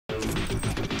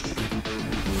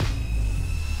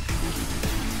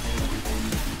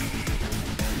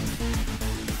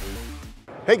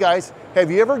Hey guys, have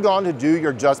you ever gone to do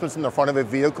your adjustments in the front of a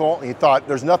vehicle and you thought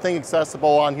there's nothing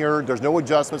accessible on here, there's no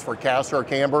adjustments for caster or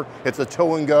camber, it's a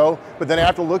tow and go, but then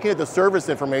after looking at the service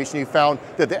information you found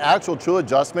that the actual true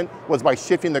adjustment was by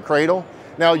shifting the cradle?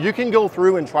 Now you can go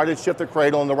through and try to shift the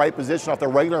cradle in the right position off the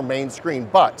regular main screen,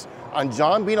 but on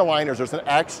John Bean aligners there's an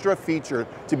extra feature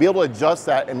to be able to adjust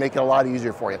that and make it a lot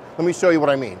easier for you. Let me show you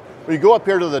what I mean. When you go up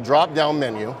here to the drop down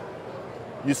menu,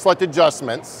 you select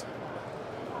adjustments,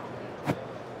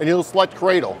 and you'll select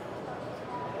cradle.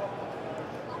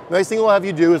 The next thing it'll have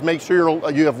you do is make sure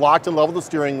you have locked and leveled the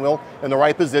steering wheel in the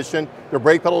right position, your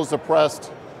brake pedal is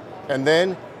depressed, and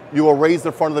then you will raise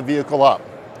the front of the vehicle up.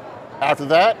 After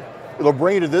that, it'll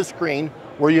bring you to this screen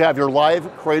where you have your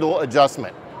live cradle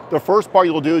adjustment. The first part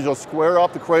you'll do is you'll square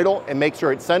up the cradle and make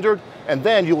sure it's centered, and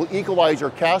then you will equalize your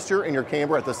caster and your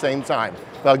camber at the same time.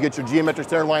 That'll get your geometric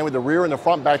center line with the rear and the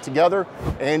front back together,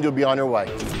 and you'll be on your way.